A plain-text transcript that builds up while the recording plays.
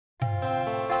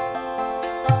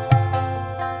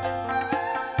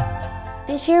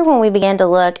This year when we began to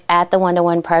look at the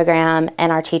one-to-one program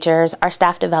and our teachers, our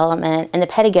staff development, and the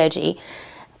pedagogy,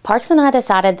 Parks and I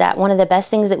decided that one of the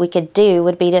best things that we could do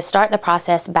would be to start the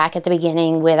process back at the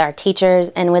beginning with our teachers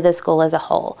and with the school as a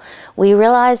whole. We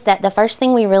realized that the first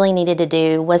thing we really needed to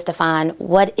do was define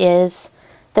what is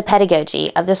the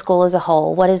pedagogy of the school as a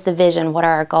whole, what is the vision, what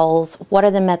are our goals, what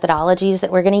are the methodologies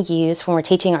that we're going to use when we're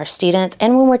teaching our students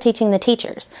and when we're teaching the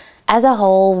teachers. As a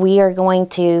whole, we are going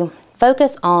to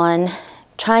focus on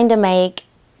trying to make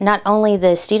not only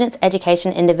the students'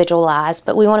 education individualized,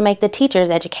 but we want to make the teachers'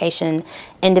 education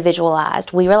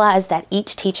individualized. We realize that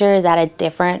each teacher is at a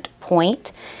different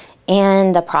point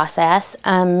in the process.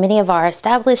 Many of our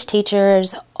established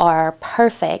teachers are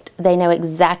perfect. They know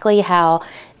exactly how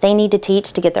they need to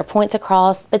teach to get their points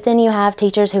across, but then you have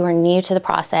teachers who are new to the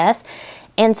process.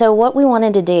 And so what we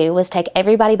wanted to do was take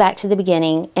everybody back to the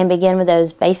beginning and begin with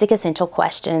those basic essential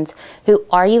questions. Who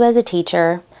are you as a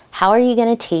teacher? How are you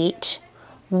going to teach?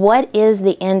 What is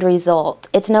the end result?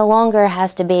 It no longer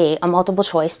has to be a multiple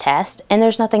choice test, and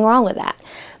there's nothing wrong with that.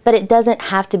 But it doesn't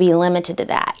have to be limited to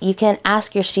that. You can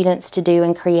ask your students to do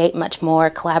and create much more,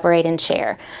 collaborate and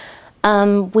share.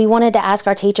 We wanted to ask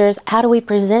our teachers, how do we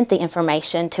present the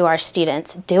information to our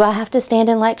students? Do I have to stand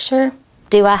and lecture?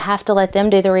 Do I have to let them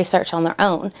do the research on their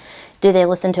own? Do they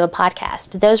listen to a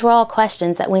podcast? Those were all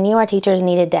questions that we knew our teachers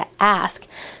needed to ask.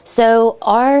 So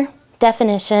our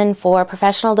definition for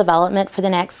professional development for the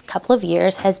next couple of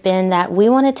years has been that we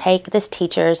want to take these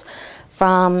teachers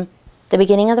from the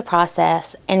beginning of the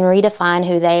process and redefine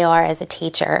who they are as a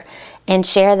teacher and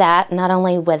share that not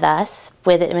only with us,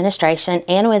 with administration,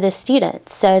 and with the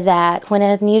students, so that when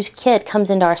a new kid comes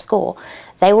into our school,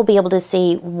 they will be able to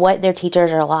see what their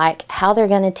teachers are like, how they're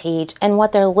going to teach, and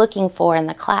what they're looking for in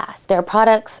the class. Their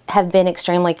products have been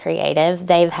extremely creative.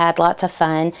 They've had lots of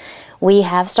fun. We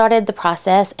have started the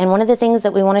process, and one of the things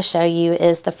that we want to show you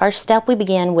is the first step we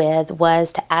began with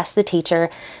was to ask the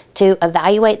teacher to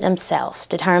evaluate themselves,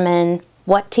 determine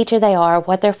what teacher they are,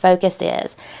 what their focus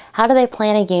is, how do they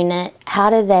plan a unit, how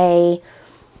do they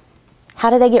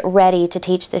get ready to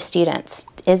teach the students?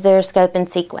 Is there a scope and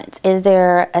sequence? Is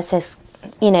there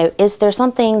is there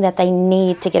something that they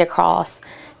need to get across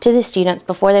to the students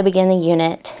before they begin the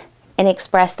unit and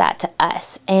express that to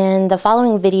us? And the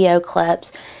following video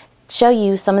clips show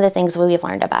you some of the things we've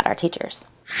learned about our teachers.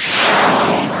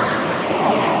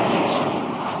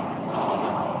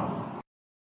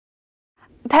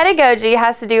 Pedagogy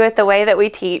has to do with the way that we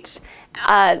teach,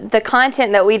 the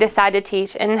content that we decide to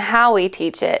teach and how we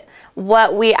teach it,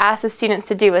 what we ask the students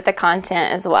to do with the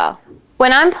content as well.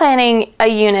 When I'm planning a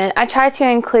unit, I try to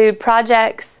include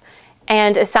projects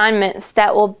and assignments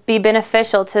that will be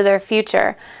beneficial to their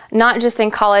future, not just in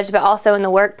college but also in the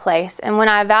workplace. And when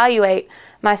I evaluate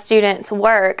my students'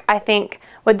 work, I think,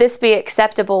 would this be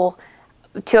acceptable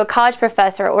to a college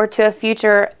professor or to a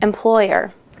future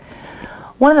employer?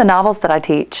 One of the novels that I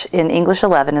teach in English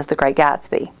 11 is The Great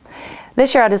Gatsby.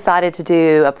 This year I decided to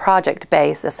do a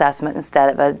project-based assessment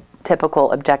instead of a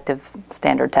typical objective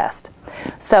standard test.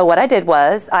 So what I did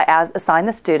was I assigned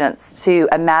the students to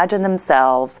imagine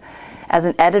themselves as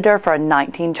an editor for a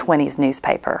 1920s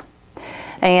newspaper.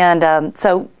 And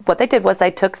so what they did was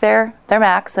they took their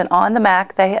Macs, and on the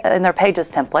Mac, in their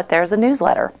Pages template, there's a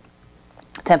newsletter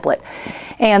template.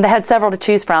 And they had several to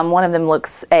choose from. One of them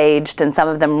looks aged and some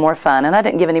of them more fun, and I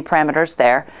didn't give any parameters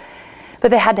there.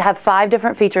 But they had to have 5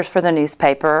 different features for the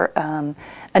newspaper,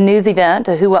 a news event,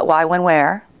 a who, what, why, when,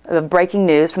 where, breaking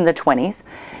news from the 20s.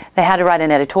 They had to write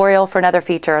an editorial for another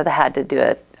feature. They had to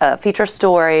do a feature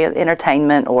story,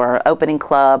 entertainment, or opening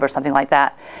club, or something like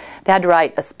that. They had to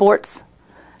write a sports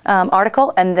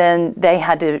article, and then they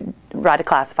had to write a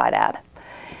classified ad.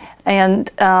 And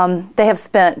they have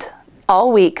spent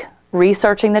all week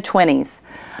researching the 20s.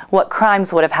 What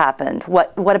crimes would have happened?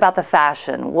 What about the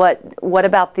fashion? What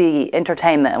about the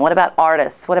entertainment? What about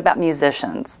artists? What about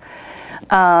musicians?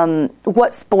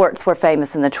 What sports were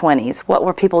famous in the 20s? What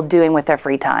were people doing with their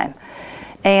free time?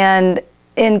 And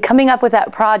in coming up with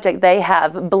that project, they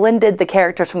have blended the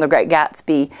characters from The Great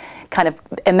Gatsby kind of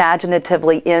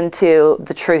imaginatively into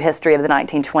the true history of the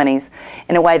 1920s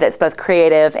in a way that's both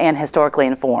creative and historically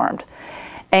informed.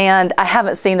 And I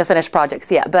haven't seen the finished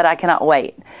projects yet, but I cannot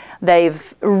wait.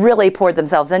 They've really poured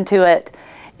themselves into it,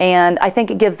 and I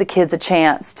think it gives the kids a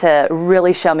chance to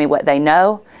really show me what they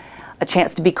know, a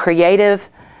chance to be creative,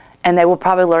 and they will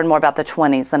probably learn more about the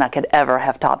 20s than I could ever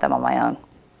have taught them on my own.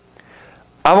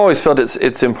 I've always felt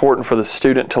it's important for the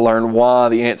student to learn why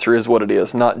the answer is what it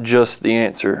is, not just the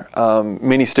answer.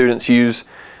 Many students use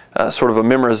sort of a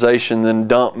memorization then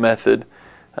dump method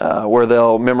where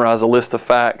they'll memorize a list of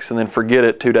facts and then forget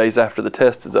it 2 days after the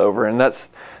test is over. And that's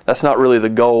not really the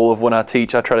goal of when I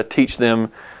teach. I try to teach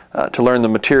them to learn the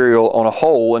material on a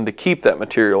whole and to keep that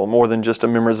material more than just a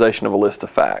memorization of a list of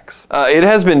facts. It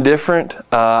has been different.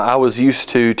 I was used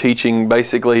to teaching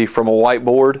basically from a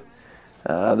whiteboard.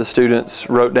 The students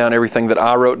wrote down everything that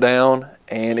I wrote down,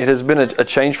 and it has been a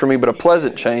change for me, but a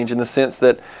pleasant change in the sense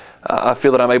that I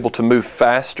feel that I'm able to move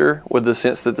faster, with the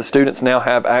sense that the students now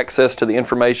have access to the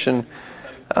information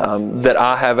that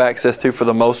I have access to for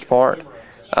the most part.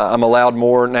 I'm allowed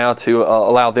more now to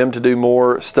allow them to do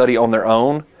more study on their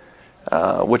own,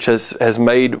 which has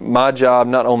made my job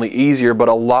not only easier but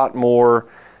a lot more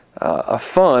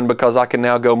fun, because I can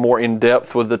now go more in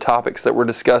depth with the topics that we're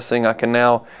discussing. I can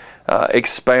now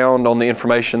expound on the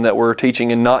information that we're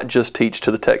teaching and not just teach to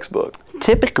the textbook.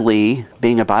 Typically,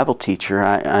 being a Bible teacher,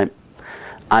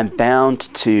 I'm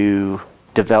bound to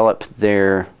develop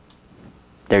their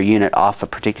unit off a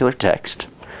particular text,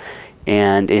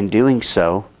 and in doing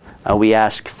so, we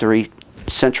ask 3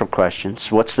 central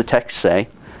questions. What's the text say?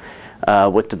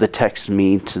 What did the text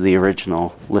mean to the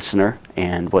original listener,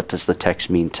 and what does the text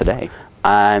mean today?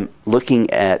 I'm looking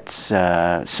at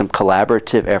some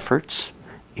collaborative efforts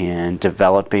in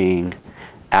developing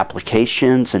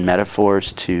applications and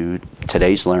metaphors to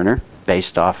today's learner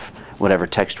based off whatever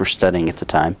text we're studying at the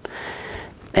time.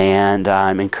 And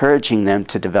I'm encouraging them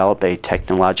to develop a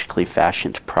technologically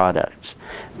fashioned product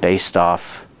based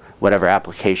off whatever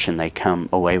application they come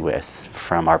away with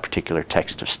from our particular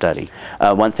text of study.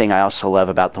 One thing I also love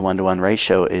about the one-to-one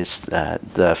ratio is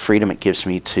the freedom it gives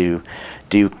me to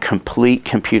do complete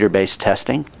computer-based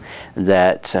testing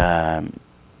that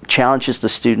challenges the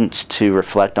students to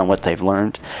reflect on what they've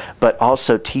learned, but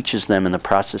also teaches them in the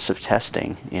process of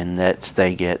testing, in that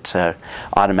they get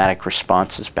automatic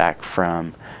responses back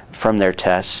from their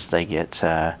tests. They get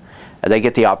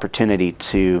the opportunity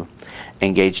to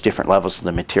engage different levels of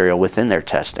the material within their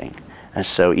testing. And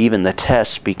so even the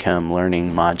tests become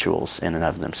learning modules in and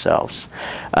of themselves.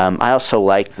 I also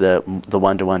like the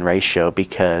one-to-one ratio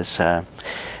because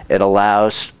it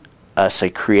allows us a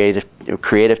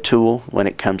creative tool when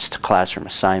it comes to classroom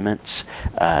assignments,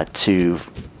 to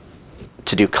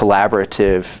do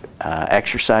collaborative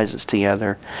exercises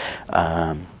together,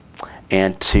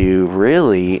 and to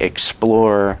really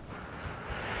explore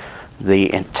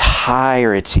the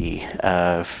entirety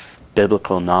of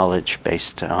biblical knowledge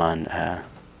based on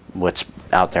what's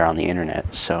out there on the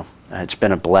internet. So it's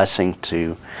been a blessing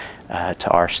to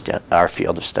our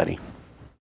field of study.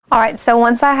 All right, so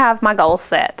once I have my goals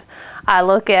set, I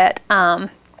look at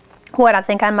what I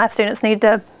think my students need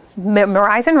to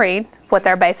memorize and read, what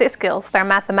their basic skills, their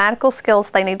mathematical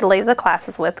skills they need to leave the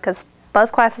classes with, because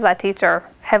both classes I teach are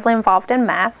heavily involved in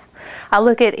math. I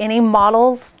look at any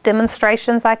models,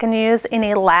 demonstrations I can use,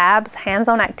 any labs,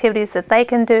 hands-on activities that they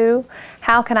can do.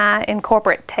 How can I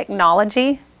incorporate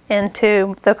technology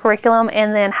into the curriculum,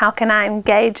 and then how can I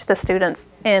engage the students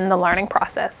in the learning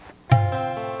process?